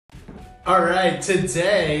All right,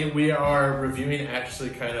 today we are reviewing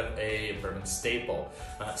actually kind of a bourbon staple.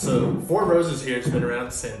 So Four Roses here has been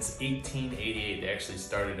around since 1888. They actually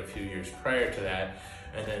started a few years prior to that,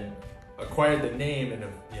 and then acquired the name and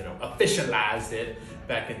officialized it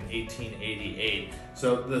back in 1888.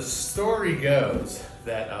 So the story goes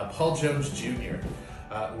that Paul Jones Jr.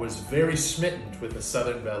 Was very smitten with a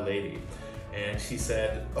Southern Belle lady, and he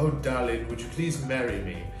said, "Oh darling, would you please marry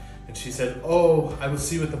me?" And she said, "Oh, I will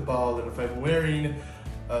see you at the ball, and if I'm wearing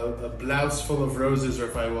a blouse full of roses, or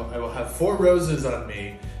if I will have 4 roses on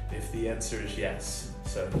me, if the answer is yes."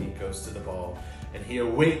 So he goes to the ball, and he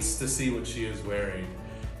awaits to see what she is wearing.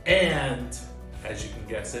 And, as you can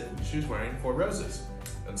guess it, she was wearing 4 roses.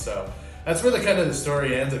 And so, that's where the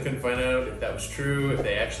story ends. I couldn't find out if that was true, if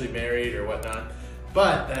they actually married or whatnot.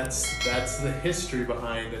 But that's the history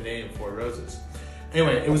behind the name Four Roses.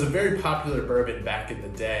 Anyway, it was a very popular bourbon back in the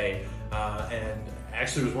day, and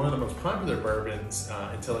actually was one of the most popular bourbons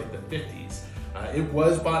until like the 50s. It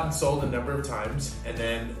was bought and sold a number of times, and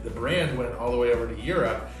then the brand went all the way over to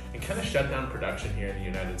Europe and kind of shut down production here in the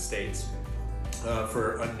United States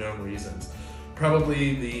for unknown reasons.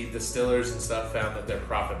 Probably the distillers and stuff found that their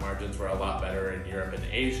profit margins were a lot better in Europe and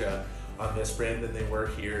Asia on this brand than they were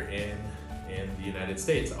here in the United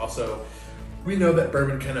States. Also, we know that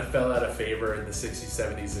bourbon kind of fell out of favor in the 60s,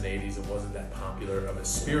 70s, and 80s. It wasn't that popular of a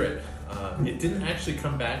spirit. It didn't actually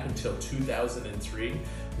come back until 2003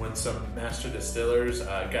 when some master distillers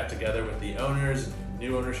got together with the owners, and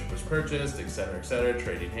new ownership was purchased, et cetera,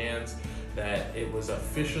 trading hands, that it was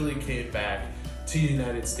officially came back to the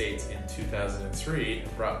United States in 2003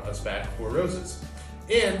 and brought us back Four Roses.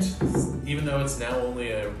 And even though it's now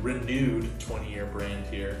only a renewed 20-year brand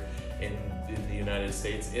here in the United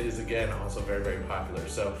States, it is again also very, very popular.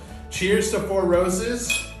 So cheers to Four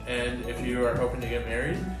Roses, and if you are hoping to get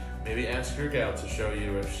married, maybe ask your gal to show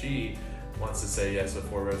you if she wants to say yes to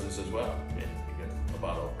Four Roses as well. And you get a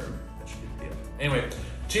bottle of bourbon. That should be the deal. Anyway,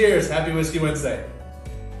 cheers, happy Whiskey Wednesday.